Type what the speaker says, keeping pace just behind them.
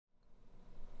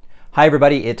Hi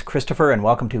everybody, it's Christopher and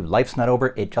welcome to Life's Not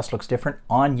Over, It Just Looks Different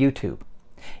on YouTube.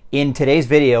 In today's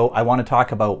video, I want to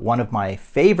talk about one of my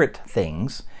favorite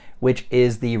things, which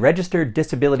is the Registered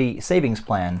Disability Savings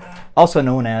Plan, also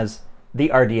known as the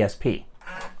RDSP.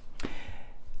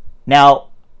 Now,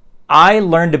 I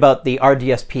learned about the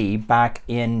RDSP back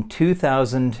in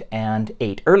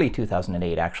 2008, early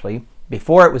 2008 actually,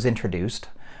 before it was introduced.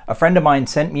 A friend of mine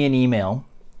sent me an email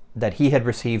that he had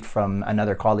received from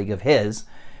another colleague of his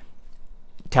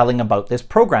telling about this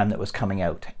program that was coming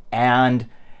out. And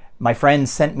my friend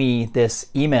sent me this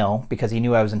email because he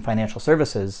knew I was in financial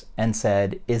services and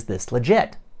said, "Is this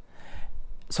legit?"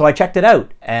 So I checked it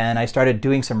out and I started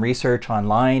doing some research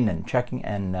online and checking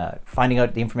and finding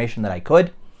out the information that I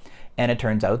could. And it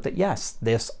turns out that yes,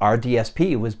 this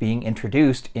RDSP was being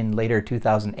introduced in later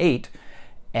 2008.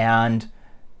 And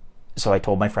so I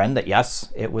told my friend that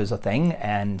yes, it was a thing.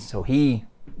 And so he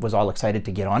was all excited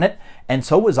to get on it. And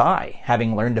so was I.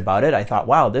 Having learned about it, I thought,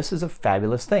 wow, this is a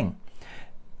fabulous thing.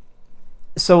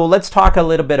 So let's talk a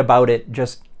little bit about it,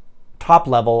 just top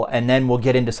level, and then we'll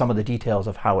get into some of the details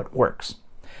of how it works.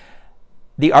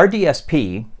 The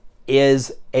RDSP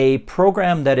is a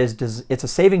program that it's a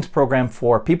savings program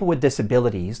for people with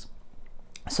disabilities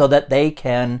so that they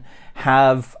can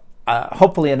have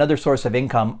hopefully another source of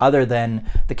income other than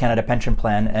the Canada Pension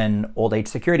Plan and old age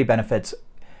security benefits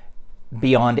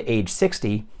beyond age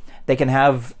 60. They can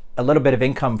have a little bit of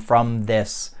income from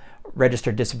this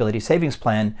Registered Disability Savings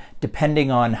Plan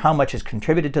depending on how much is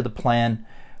contributed to the plan,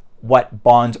 what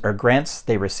bonds or grants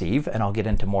they receive, and I'll get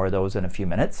into more of those in a few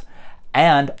minutes,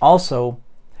 and also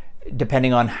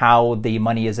depending on how the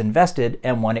money is invested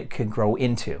and when it could grow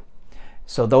into.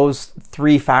 So those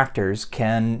three factors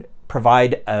can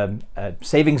provide a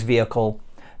savings vehicle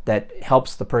that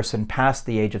helps the person past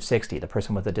the age of 60, the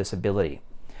person with a disability.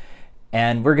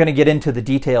 And we're going to get into the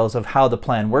details of how the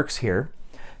plan works here.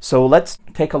 So let's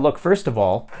take a look first of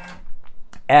all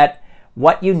at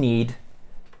what you need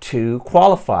to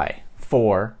qualify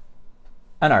for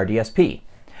an RDSP.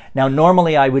 Now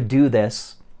normally I would do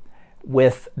this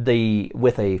with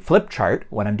a flip chart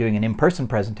when I'm doing an in-person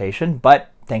presentation,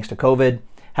 but thanks to COVID,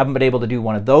 haven't been able to do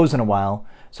one of those in a while.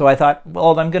 So I thought,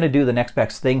 well, I'm going to do the next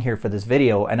best thing here for this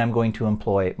video, and I'm going to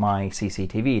employ my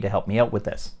CCTV to help me out with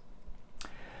this.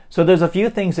 So there's a few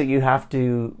things that you have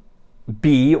to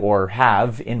be or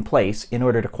have in place in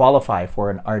order to qualify for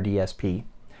an RDSP.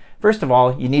 First of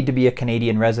all, you need to be a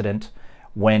Canadian resident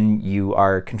when you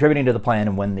are contributing to the plan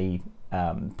and when the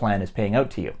plan is paying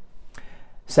out to you.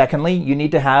 Secondly, you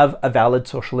need to have a valid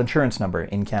social insurance number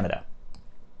in Canada.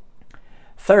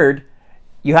 Third,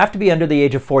 you have to be under the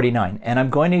age of 49,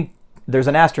 and there's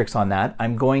an asterisk on that.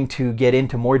 I'm going to get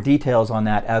into more details on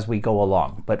that as we go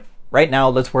along, but right now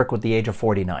let's work with the age of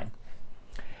 49.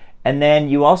 And then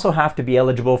you also have to be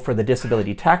eligible for the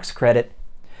disability tax credit,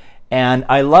 and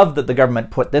I love that the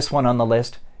government put this one on the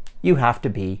list. You have to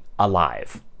be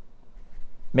alive.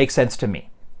 Makes sense to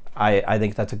me. I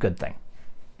think that's a good thing.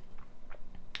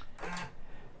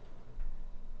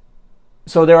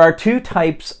 So there are two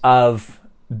types of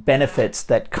benefits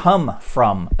that come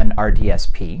from an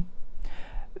RDSP.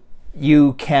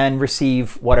 You can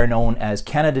receive what are known as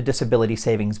Canada Disability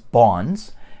Savings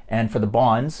bonds, and for the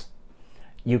bonds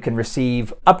you can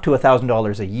receive up to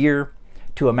 $1,000 a year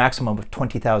to a maximum of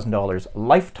 $20,000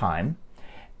 lifetime.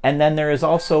 And then there is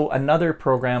also another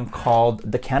program called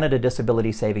the Canada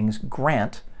Disability Savings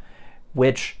Grant,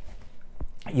 which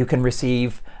you can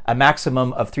receive a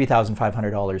maximum of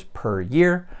 $3,500 per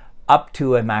year up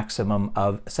to a maximum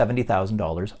of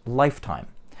 $70,000 lifetime.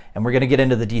 And we're going to get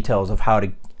into the details of how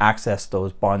to access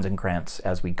those bonds and grants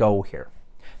as we go here.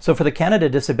 So for the Canada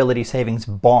Disability Savings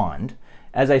Bond,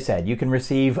 as I said, you can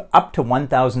receive up to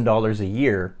 $1,000 a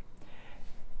year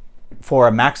for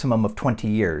a maximum of 20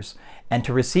 years. And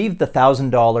to receive the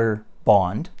 $1,000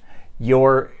 bond,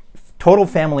 your total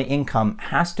family income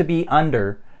has to be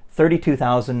under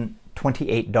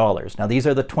 $32,028. Now these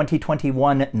are the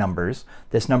 2021 numbers.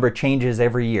 This number changes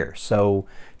every year. So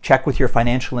check with your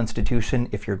financial institution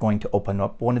if you're going to open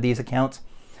up one of these accounts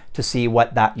to see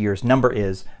what that year's number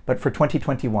is. But for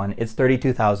 2021, it's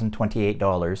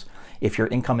 $32,028. If your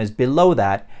income is below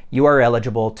that, you are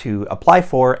eligible to apply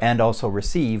for and also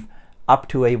receive up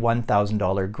to a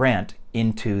 $1,000 grant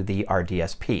into the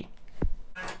RDSP.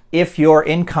 If your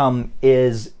income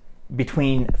is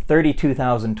between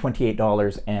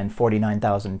 $32,028 and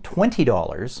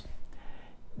 $49,020,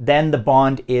 then the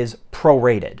bond is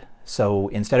prorated. So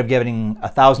instead of getting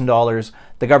 $1,000,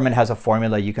 the government has a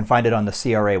formula. You can find it on the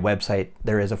CRA website.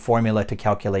 There is a formula to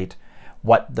calculate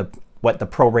what the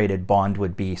prorated bond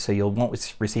would be. So you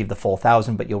won't receive the full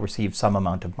 $1,000, but you'll receive some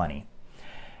amount of money.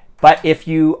 But if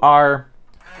you are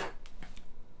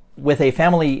with a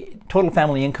total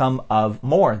family income of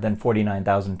more than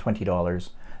 $49,020,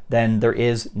 then there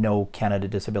is no Canada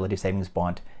Disability Savings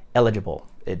Bond eligible.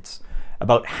 It's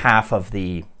about half of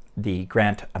the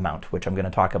grant amount, which I'm going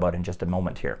to talk about in just a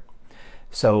moment here.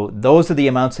 So those are the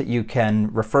amounts that you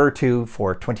can refer to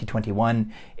for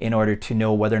 2021 in order to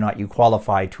know whether or not you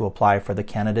qualify to apply for the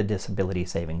Canada Disability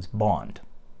Savings Bond.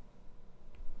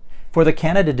 For the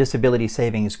Canada Disability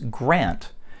Savings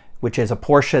Grant, which is a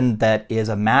portion that is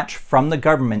a match from the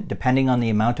government depending on the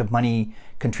amount of money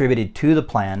contributed to the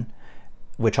plan,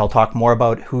 which I'll talk more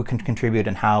about who can contribute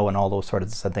and how and all those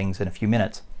sorts of things in a few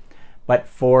minutes. But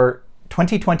for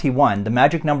 2021, the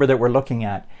magic number that we're looking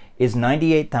at is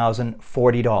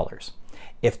 $98,040.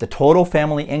 If the total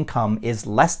family income is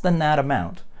less than that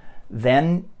amount,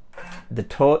 then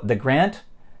the grant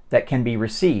that can be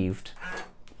received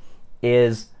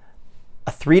is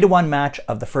a 3-to-1 match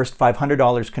of the first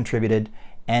 $500 contributed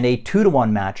and a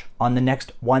 2-to-1 match on the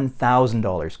next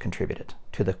 $1,000 contributed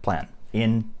to the plan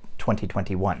in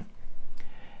 2021.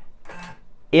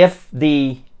 If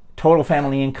the total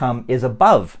family income is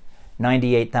above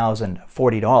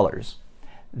 $98,040,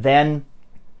 then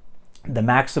the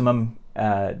maximum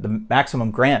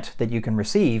grant that you can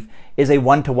receive is a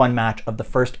 1-to-1 match of the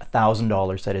first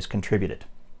 $1,000 that is contributed.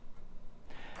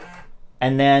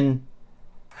 And then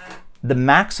the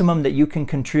maximum that you can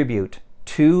contribute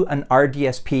to an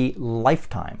RDSP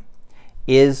lifetime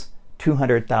is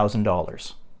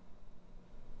 $200,000.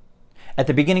 At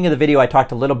the beginning of the video, I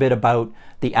talked a little bit about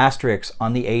the asterisk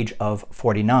on the age of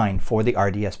 49 for the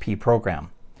RDSP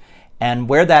program. And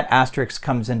where that asterisk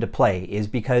comes into play is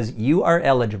because you are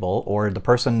eligible, or the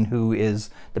person who is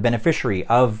the beneficiary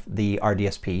of the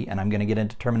RDSP, and I'm going to get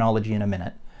into terminology in a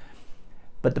minute,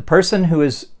 but the person who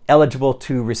is eligible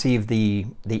to receive the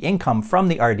income from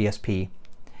the RDSP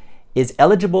is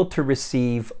eligible to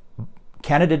receive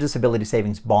Canada Disability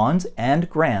Savings bonds and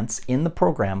grants in the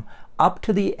program up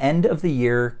to the end of the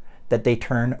year that they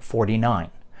turn 49.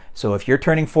 So if you're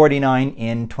turning 49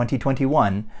 in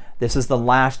 2021, this is the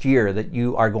last year that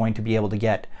you are going to be able to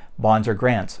get bonds or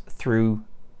grants through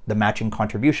the matching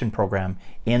contribution program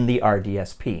in the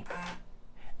RDSP.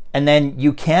 And then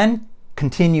you can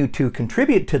continue to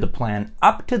contribute to the plan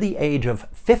up to the age of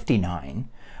 59,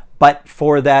 but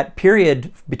for that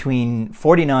period between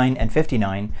 49 and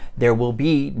 59, there will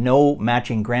be no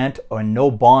matching grant or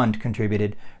no bond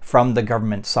contributed from the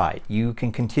government side. You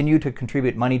can continue to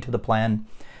contribute money to the plan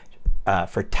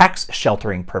for tax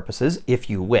sheltering purposes if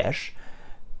you wish,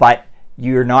 but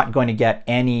you're not going to get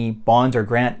any bonds or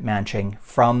grant matching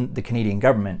from the Canadian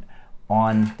government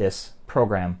on this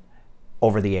program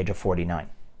over the age of 49.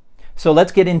 So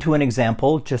let's get into an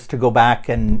example just to go back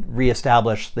and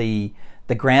reestablish the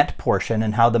grant portion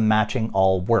and how the matching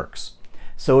all works.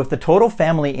 So if the total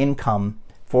family income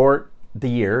for the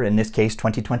year, in this case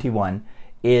 2021,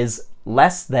 is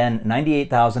less than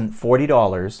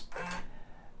 $98,040,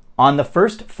 on the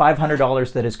first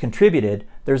 $500 that is contributed,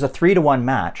 there's a 3-to-1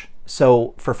 match.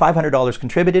 So for $500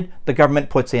 contributed, the government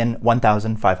puts in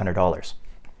 $1,500.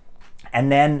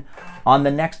 And then on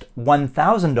the next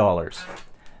 $1,000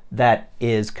 that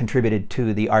is contributed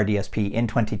to the RDSP in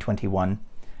 2021,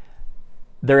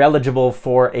 they're eligible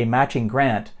for a matching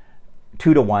grant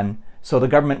 2-to-1, so the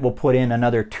government will put in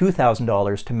another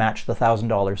 $2,000 to match the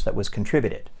 $1,000 that was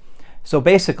contributed. So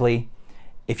basically,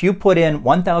 if you put in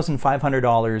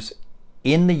 $1,500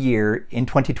 in the year in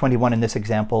 2021 in this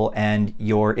example, and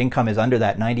your income is under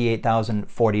that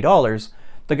 $98,040,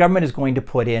 the government is going to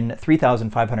put in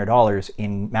 $3,500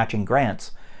 in matching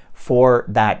grants for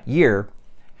that year.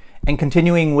 And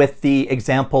continuing with the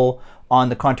example on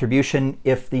the contribution,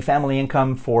 if the family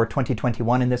income for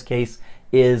 2021 in this case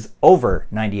is over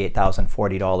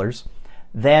 $98,040,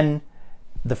 then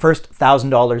the first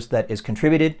 $1,000 that is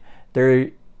contributed,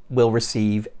 they will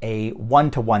receive a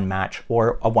 1-to-1 match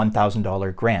or a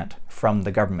 $1,000 grant from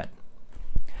the government.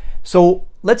 So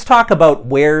let's talk about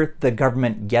where the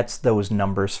government gets those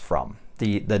numbers from,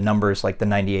 the numbers like the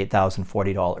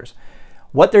 $98,040.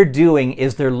 What they're doing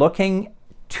is they're looking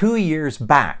 2 years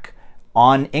back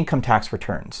on income tax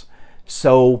returns.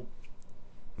 So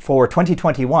for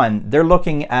 2021, they're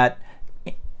looking at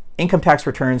income tax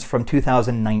returns from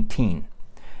 2019.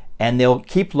 And they'll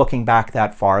keep looking back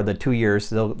that far, the 2 years,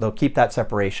 they'll keep that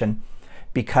separation,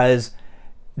 because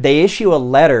they issue a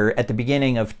letter at the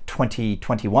beginning of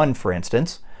 2021, for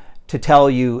instance, to tell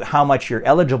you how much you're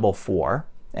eligible for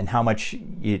and how much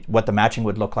what the matching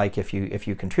would look like if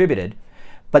you contributed.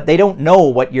 But they don't know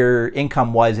what your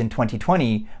income was in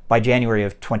 2020 by January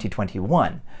of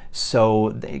 2021.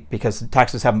 because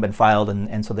taxes haven't been filed,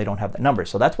 and so they don't have that number.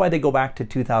 So that's why they go back to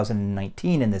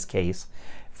 2019 in this case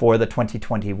for the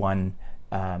 2021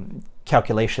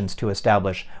 calculations to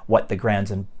establish what the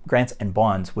grants and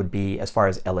bonds would be as far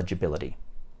as eligibility.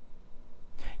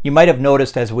 You might have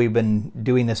noticed as we've been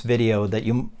doing this video that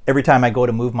every time I go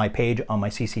to move my page on my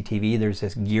CCTV, there's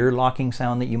this gear locking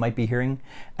sound that you might be hearing.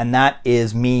 And that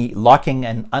is me locking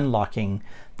and unlocking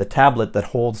the tablet that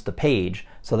holds the page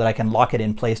so that I can lock it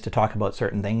in place to talk about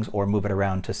certain things or move it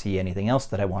around to see anything else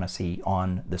that I want to see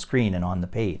on the screen and on the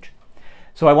page.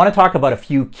 So I want to talk about a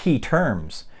few key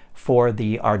terms for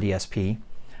the RDSP,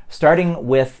 starting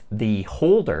with the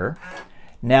holder.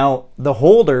 Now, the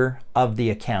holder of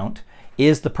the account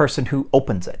is the person who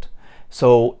opens it.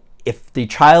 So if the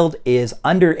child is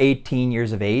under 18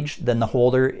 years of age, then the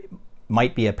holder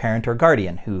might be a parent or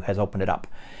guardian who has opened it up.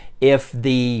 If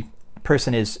the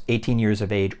person is 18 years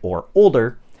of age or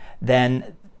older,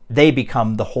 then they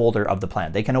become the holder of the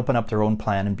plan. They can open up their own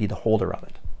plan and be the holder of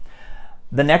it.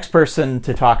 The next person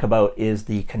to talk about is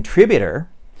the contributor.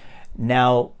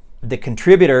 Now, the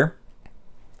contributor,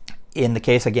 in the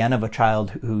case again of a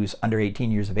child who's under 18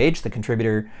 years of age, the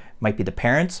contributor might be the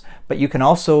parents, but you can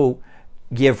also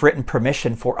give written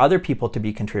permission for other people to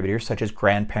be contributors, such as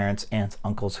grandparents, aunts,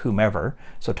 uncles, whomever.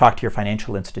 So talk to your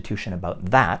financial institution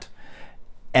about that.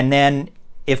 And then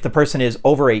if the person is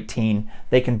over 18,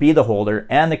 they can be the holder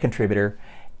and the contributor.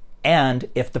 And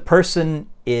if the person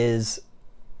is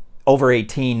over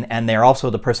 18 and they're also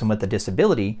the person with the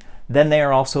disability, then they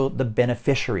are also the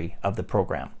beneficiary of the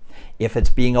program. If it's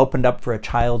being opened up for a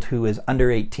child who is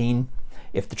under 18,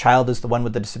 if the child is the one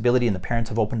with the disability and the parents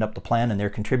have opened up the plan and they're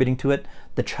contributing to it,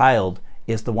 the child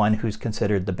is the one who's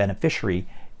considered the beneficiary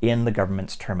in the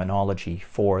government's terminology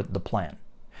for the plan.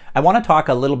 I want to talk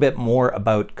a little bit more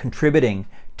about contributing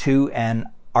to an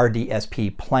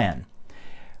RDSP plan.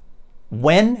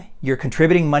 When you're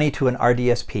contributing money to an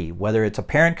RDSP, whether it's a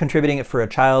parent contributing it for a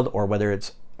child or whether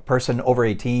it's a person over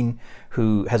 18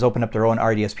 who has opened up their own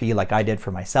RDSP like I did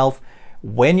for myself,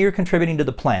 when you're contributing to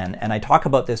the plan, and I talk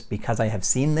about this because I have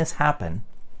seen this happen,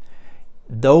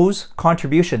 those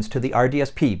contributions to the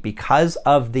RDSP, because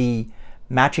of the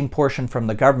matching portion from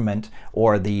the government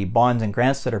or the bonds and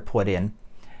grants that are put in,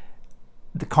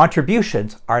 the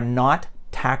contributions are not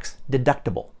tax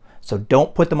deductible. So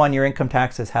don't put them on your income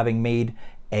tax as having made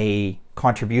a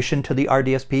contribution to the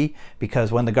RDSP,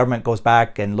 because when the government goes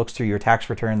back and looks through your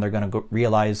tax return, they're going to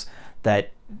realize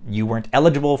that you weren't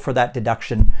eligible for that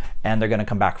deduction and they're going to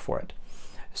come back for it.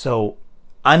 So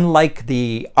unlike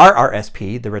the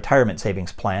RRSP, the retirement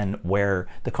savings plan, where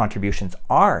the contributions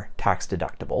are tax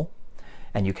deductible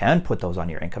and you can put those on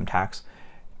your income tax,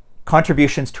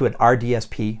 contributions to an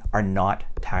RDSP are not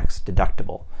tax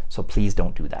deductible. So please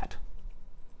don't do that.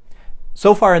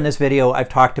 So far in this video, I've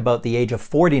talked about the age of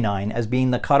 49 as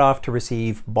being the cutoff to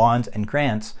receive bonds and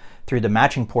grants through the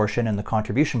matching portion and the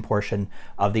contribution portion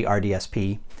of the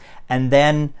RDSP. And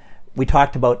then we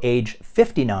talked about age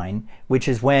 59, which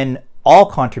is when all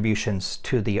contributions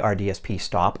to the RDSP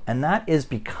stop. And that is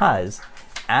because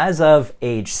as of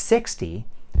age 60,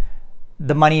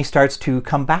 the money starts to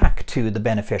come back to the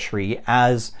beneficiary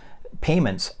as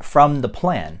payments from the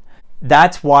plan.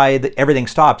 That's why everything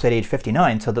stops at age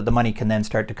 59, so that the money can then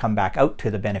start to come back out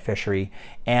to the beneficiary.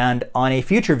 And on a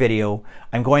future video,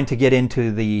 I'm going to get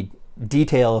into the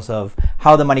details of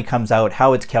how the money comes out,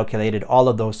 how it's calculated, all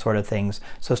of those sort of things.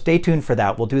 So stay tuned for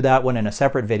that. We'll do that one in a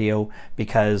separate video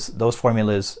because those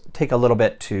formulas take a little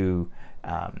bit to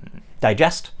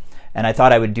digest. And I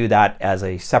thought I would do that as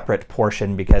a separate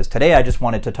portion because today I just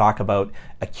wanted to talk about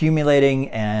accumulating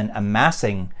and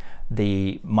amassing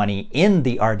the money in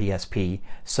the RDSP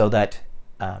so that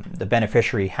the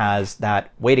beneficiary has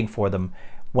that waiting for them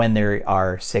when they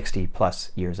are 60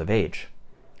 plus years of age.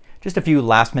 Just a few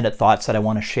last minute thoughts that I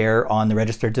want to share on the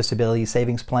Registered Disability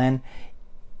Savings Plan.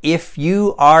 If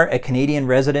you are a Canadian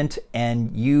resident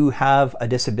and you have a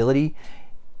disability,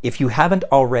 if you haven't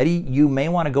already, you may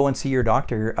want to go and see your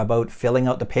doctor about filling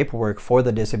out the paperwork for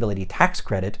the disability tax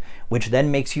credit, which then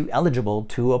makes you eligible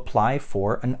to apply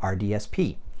for an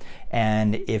RDSP.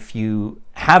 And if you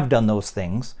have done those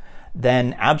things,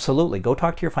 then absolutely go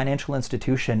talk to your financial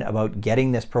institution about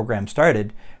getting this program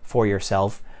started for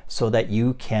yourself so that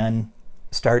you can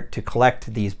start to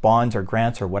collect these bonds or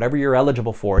grants or whatever you're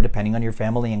eligible for, depending on your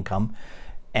family income.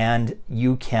 And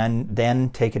you can then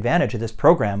take advantage of this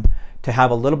program to have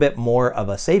a little bit more of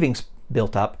a savings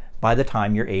built up by the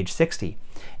time you're age 60.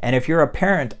 And if you're a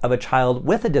parent of a child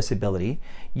with a disability,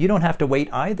 you don't have to wait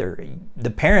either. The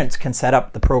parents can set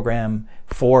up the program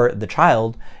for the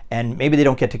child, and maybe they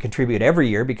don't get to contribute every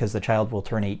year because the child will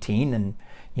turn 18 and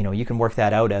you can work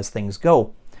that out as things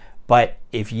go. But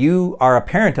if you are a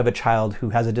parent of a child who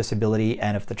has a disability,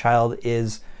 and if the child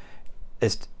is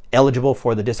eligible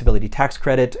for the disability tax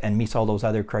credit and meets all those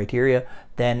other criteria,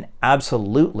 then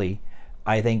absolutely,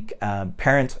 I think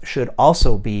parents should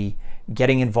also be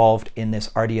getting involved in this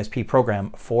RDSP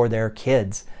program for their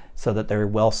kids so that they're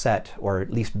well set, or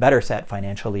at least better set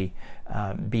financially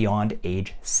beyond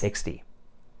age 60.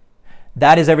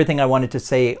 That is everything I wanted to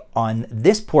say on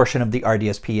this portion of the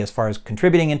RDSP as far as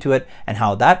contributing into it and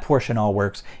how that portion all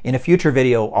works. In a future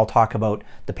video, I'll talk about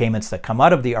the payments that come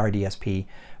out of the RDSP,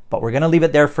 but we're going to leave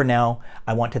it there for now.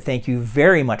 I want to thank you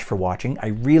very much for watching. I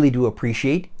really do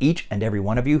appreciate each and every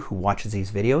one of you who watches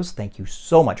these videos. Thank you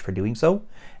so much for doing so,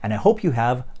 and I hope you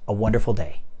have a wonderful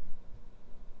day.